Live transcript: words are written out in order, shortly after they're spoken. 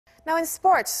Now in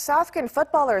sports, South Korean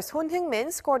footballer Son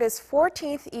Heung-min scored his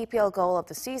 14th EPL goal of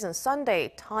the season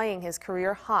Sunday, tying his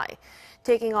career high.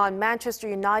 Taking on Manchester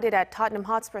United at Tottenham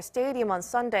Hotspur Stadium on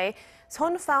Sunday,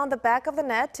 Son found the back of the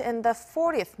net in the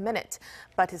 40th minute,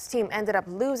 but his team ended up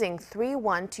losing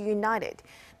 3-1 to United.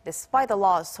 Despite the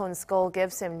loss, Son's goal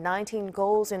gives him 19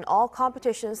 goals in all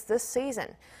competitions this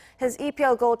season. His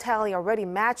EPL goal tally already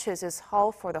matches his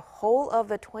haul for the whole of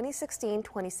the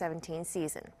 2016-2017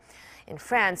 season. In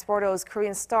France, Bordeaux'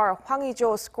 Korean star Hwang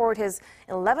Ui-jo scored his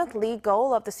 11th league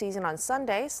goal of the season on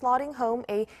Sunday, slotting home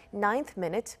a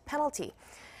 9th-minute penalty.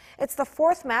 It's the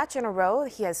 4th match in a row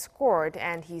he has scored,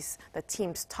 and he's the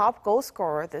team's top goal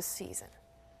scorer this season.